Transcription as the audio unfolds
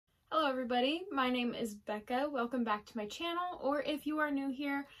everybody, my name is Becca. Welcome back to my channel, or if you are new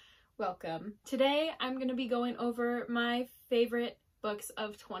here, welcome. Today I'm going to be going over my favorite books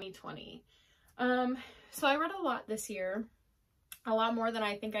of 2020. So I read a lot this year, a lot more than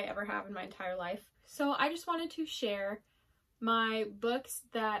I think I ever have in my entire life. So I just wanted to share my books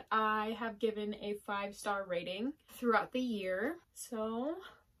that I have given a 5-star rating throughout the year. So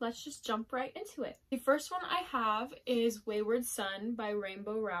let's just jump right into it. The first one I have is Wayward Son by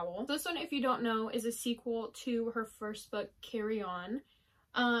Rainbow Rowell. This one, if you don't know, is a sequel to her first book, Carry On.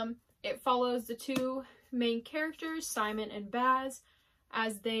 It follows the two main characters, Simon and Baz,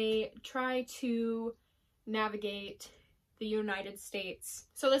 as they try to navigate the United States.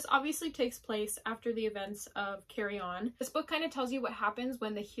 So this obviously takes place after the events of Carry On. This book kind of tells you what happens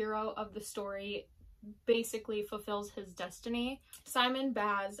when the hero of the story basically fulfills his destiny. Simon,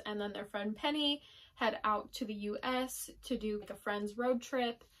 Baz, and then their friend Penny head out to the US to do like a friend's road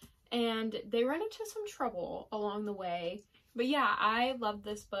trip, and they run into some trouble along the way. But yeah, I love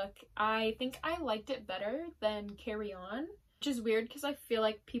this book. I think I liked it better than Carry On, which is weird because I feel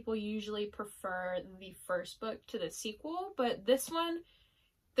like people usually prefer the first book to the sequel, but this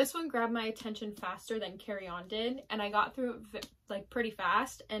one grabbed my attention faster than Carry On did, and I got through it like pretty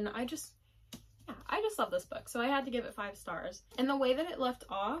fast, and I just love this book, so I had to give it 5 stars. And the way that it left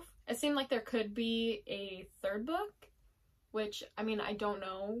off, it seemed like there could be a third book, which, I mean, I don't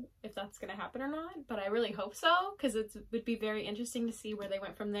know if that's gonna happen or not, but I really hope so, because it would be very interesting to see where they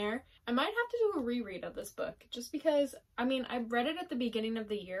went from there. I might have to do a reread of this book, just because, I mean, I read it at the beginning of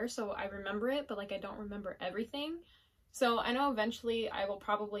the year, so I remember it, but like I don't remember everything. So I know eventually I will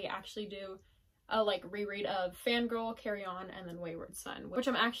probably actually do a like reread of Fangirl, Carry On, and then Wayward Son, which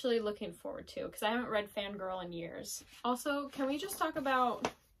I'm actually looking forward to because I haven't read Fangirl in years. Also, can we just talk about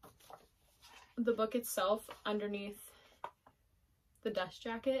the book itself underneath the dust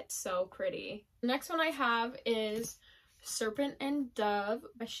jacket? So pretty. The next one I have is Serpent and Dove.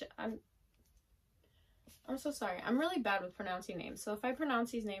 I'm so sorry. I'm really bad with pronouncing names, so if I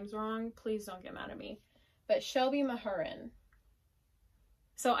pronounce these names wrong, please don't get mad at me. But Shelby Mahurin.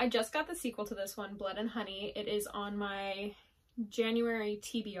 So I just got the sequel to this one, Blood and Honey. It is on my January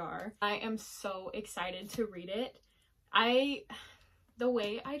TBR. I am so excited to read it. The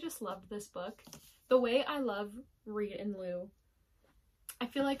way I just loved this book, the way I love Reed and Lou. I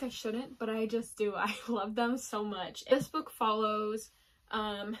feel like I shouldn't, but I just do. I love them so much. This book follows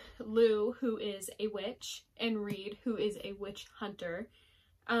Lou, who is a witch, and Reed, who is a witch hunter.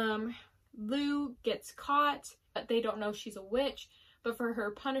 Lou gets caught, but they don't know she's a witch. But for her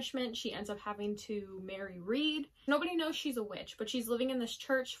punishment, she ends up having to marry Reed. Nobody knows she's a witch, but she's living in this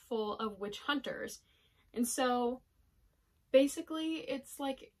church full of witch hunters. And so basically it's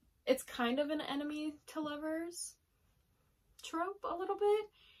like, it's kind of an enemy to lovers trope a little bit,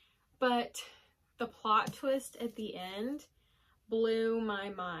 but the plot twist at the end blew my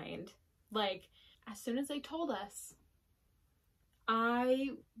mind. Like, as soon as they told us,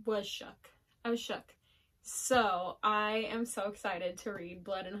 I was shook. I was shook. So I am so excited to read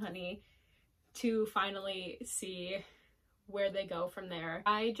Blood and Honey, to finally see where they go from there.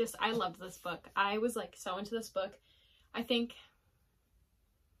 I loved this book. I was like so into this book. I think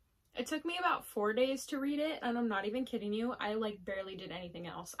it took me about 4 days to read it, and I'm not even kidding you. I like barely did anything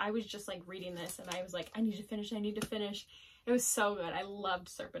else. I was just like reading this and I was like, I need to finish, I need to finish. It was so good. I loved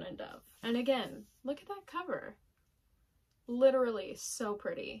Serpent and Dove. And again, look at that cover. Literally so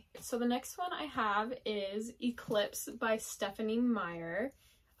pretty. So the next one I have is Eclipse by Stephanie Meyer.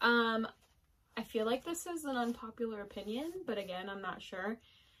 I feel like this is an unpopular opinion, but again, I'm not sure.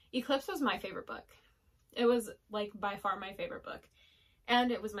 Eclipse was my favorite book. It was like by far my favorite book, and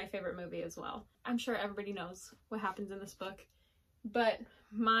it was my favorite movie as well. I'm sure everybody knows what happens in this book, but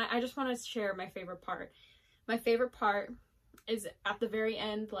I just want to share my favorite part. My favorite part is at the very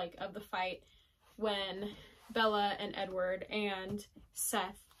end, like, of the fight, when Bella and Edward and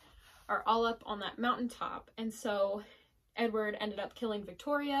Seth are all up on that mountaintop, and so Edward ended up killing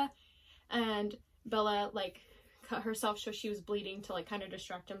Victoria, and Bella like cut herself so she was bleeding to like kind of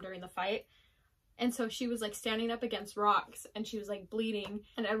distract him during the fight, and so she was like standing up against rocks and she was like bleeding,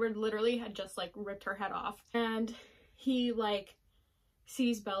 and Edward literally had just like ripped her head off, and he like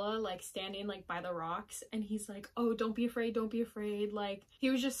sees Bella like standing like by the rocks, and he's like, oh, don't be afraid, don't be afraid. Like, he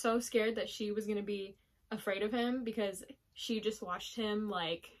was just so scared that she was gonna be afraid of him because she just watched him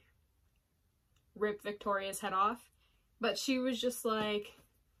like rip Victoria's head off, but she was just like,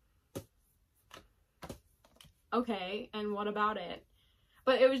 okay, and what about it?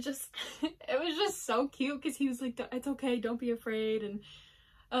 But it was just it was just so cute because he was like, it's okay, don't be afraid,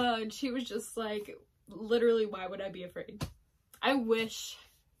 and she was just like, literally, why would I be afraid? I wish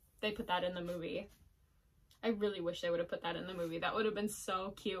they put that in the movie. I really wish they would have put that in the movie. That would have been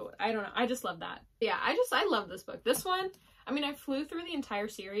so cute. I don't know. I just love that. Yeah, I love this book. This one, I mean, I flew through the entire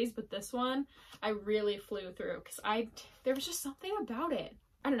series, but this one, I really flew through because there was just something about it.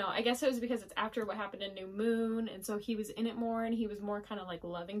 I don't know. I guess it was because it's after what happened in New Moon, and so he was in it more, and he was more kind of like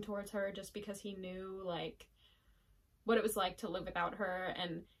loving towards her just because he knew like what it was like to live without her,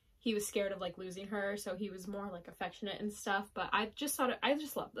 and he was scared of like losing her, so he was more like affectionate and stuff. But I just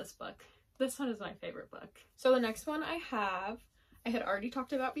love this book. This one is my favorite book. So the next one I had already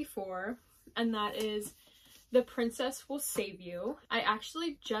talked about before, and that is The Princess Will Save You. I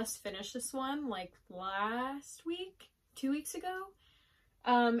actually just finished this one like last week, 2 weeks ago.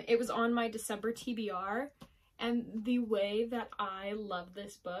 It was on my December TBR, and the way that I love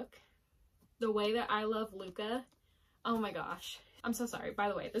this book, the way that I love Luca, oh my gosh. I'm so sorry. By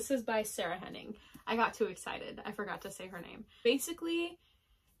the way, this is by Sarah Henning. I got too excited. I forgot to say her name. Basically,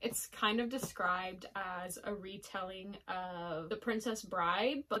 it's kind of described as a retelling of The Princess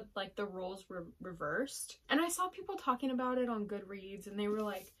Bride, but like the roles were reversed. And I saw people talking about it on Goodreads, and they were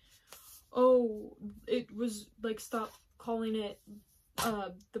like, oh, it was like, stop calling it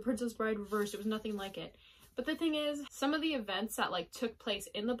The Princess Bride reversed. It was nothing like it. But the thing is, some of the events that like took place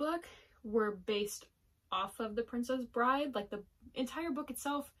in the book were based off of The Princess Bride. Like the entire book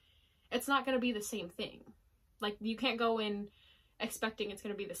itself, it's not going to be the same thing. Like you can't go in expecting it's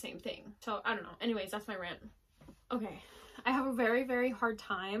going to be the same thing. So I don't know. Anyways, that's my rant. Okay. I have a very, very hard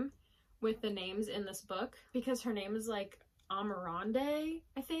time with the names in this book because her name is like Amarande,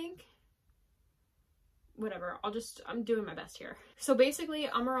 I think. Whatever, I'm doing my best here. So basically,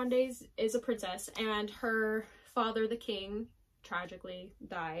 Amarande is a princess, and her father, the king, tragically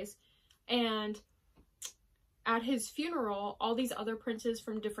dies. And at his funeral, all these other princes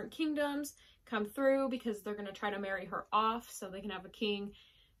from different kingdoms come through because they're going to try to marry her off so they can have a king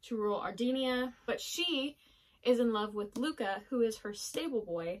to rule Ardinia. But she is in love with Luca, who is her stable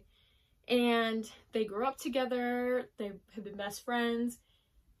boy. And they grew up together, they have been best friends,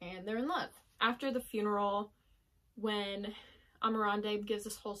 and they're in love. After the funeral, when Amarande gives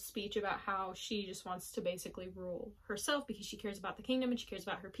this whole speech about how she just wants to basically rule herself because she cares about the kingdom and she cares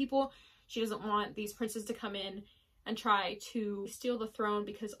about her people. She doesn't want these princes to come in and try to steal the throne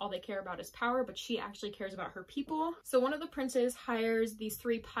because all they care about is power, but she actually cares about her people. So one of the princes hires these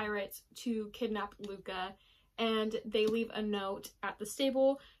 3 pirates to kidnap Luca, and they leave a note at the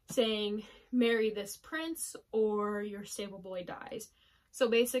stable saying, marry this prince or your stable boy dies. So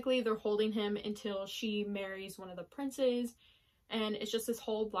basically, they're holding him until she marries one of the princes, and it's just this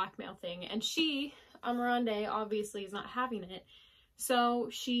whole blackmail thing. And she, Amarande, obviously is not having it. So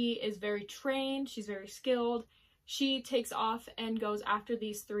she is very trained, she's very skilled. She takes off and goes after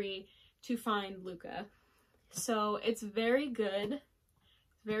these 3 to find Luca. So it's very good.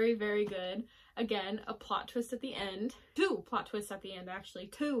 Very, very good. Again, a plot twist at the end. 2 plot twists at the end, actually.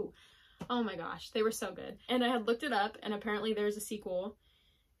 2. Oh my gosh, they were so good. And I had looked it up, and apparently there's a sequel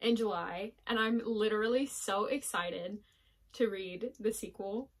in July, and I'm literally so excited to read the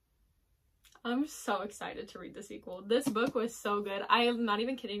sequel. I'm so excited to read the sequel. This book was so good. I am not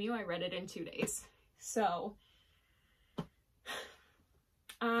even kidding you. I read it in 2 days. So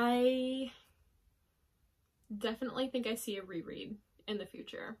I definitely think I see a reread in the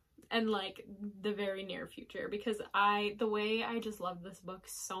future, and like the very near future, because the way I just love this book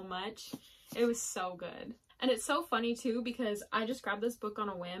so much. It was so good. And it's so funny too, because I just grabbed this book on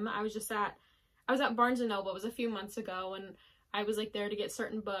a whim. I was at Barnes & Noble. It was a few months ago, and I was like there to get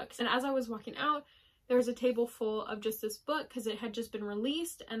certain books. And as I was walking out, there was a table full of just this book because it had just been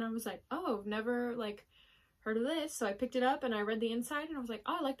released. And I was like, oh, never like heard of this. So I picked it up and I read the inside, and I was like,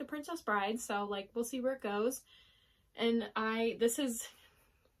 oh, I like The Princess Bride. So like, we'll see where it goes. And this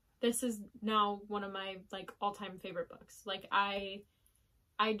is now one of my like all-time favorite books. Like I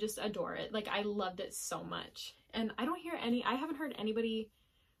just adore it. Like I loved it so much. And I haven't heard anybody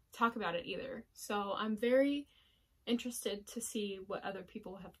talk about it either. So I'm very interested to see what other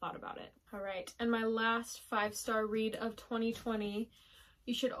people have thought about it. All right. And my last 5-star read of 2020,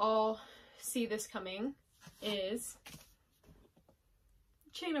 you should all see this coming, is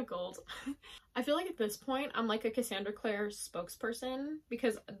Chain of Gold. I feel like at this point, I'm like a Cassandra Clare spokesperson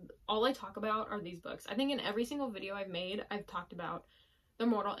because all I talk about are these books. I think in every single video I've made, I've talked about the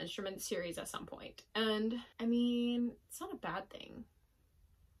Mortal Instruments series at some point. And I mean, it's not a bad thing.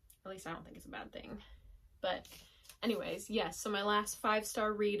 At least I don't think it's a bad thing. But anyways, yes, so my last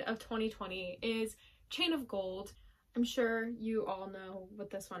 5-star read of 2020 is Chain of Gold. I'm sure you all know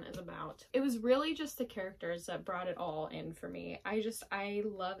what this one is about. It was really just the characters that brought it all in for me. I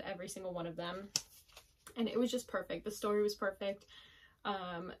love every single one of them. And it was just perfect. The story was perfect.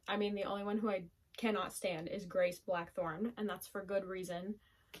 I mean, the only one who I cannot stand is Grace Blackthorne, and that's for good reason.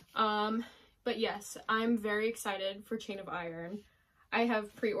 But yes, I'm very excited for Chain of Iron. I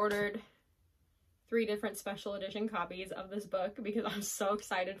have pre-ordered 3 different special edition copies of this book because I'm so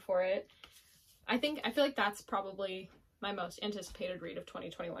excited for it. I feel like that's probably my most anticipated read of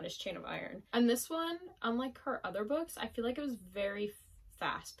 2021 is Chain of Iron. And this one, unlike her other books, I feel like it was very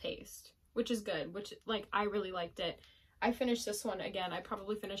fast-paced, which is good, which, like, I really liked it. I finished this one again. I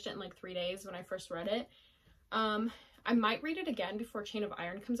probably finished it in like 3 days when I first read it. I might read it again before Chain of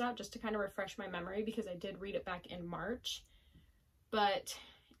Iron comes out just to kind of refresh my memory because I did read it back in March. But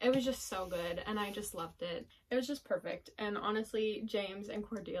it was just so good and I just loved it. It was just perfect. And honestly, James and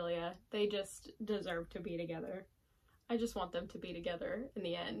Cordelia, they just deserve to be together. I just want them to be together in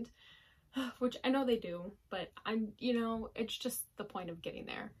the end, which I know they do, but you know, it's just the point of getting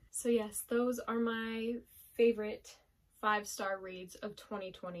there. So yes, those are my favorite 5-star reads of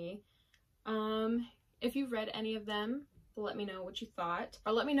 2020. If you've read any of them, let me know what you thought,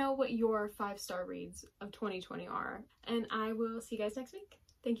 or let me know what your 5-star reads of 2020 are, and I will see you guys next week.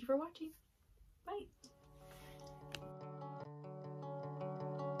 Thank you for watching. Bye.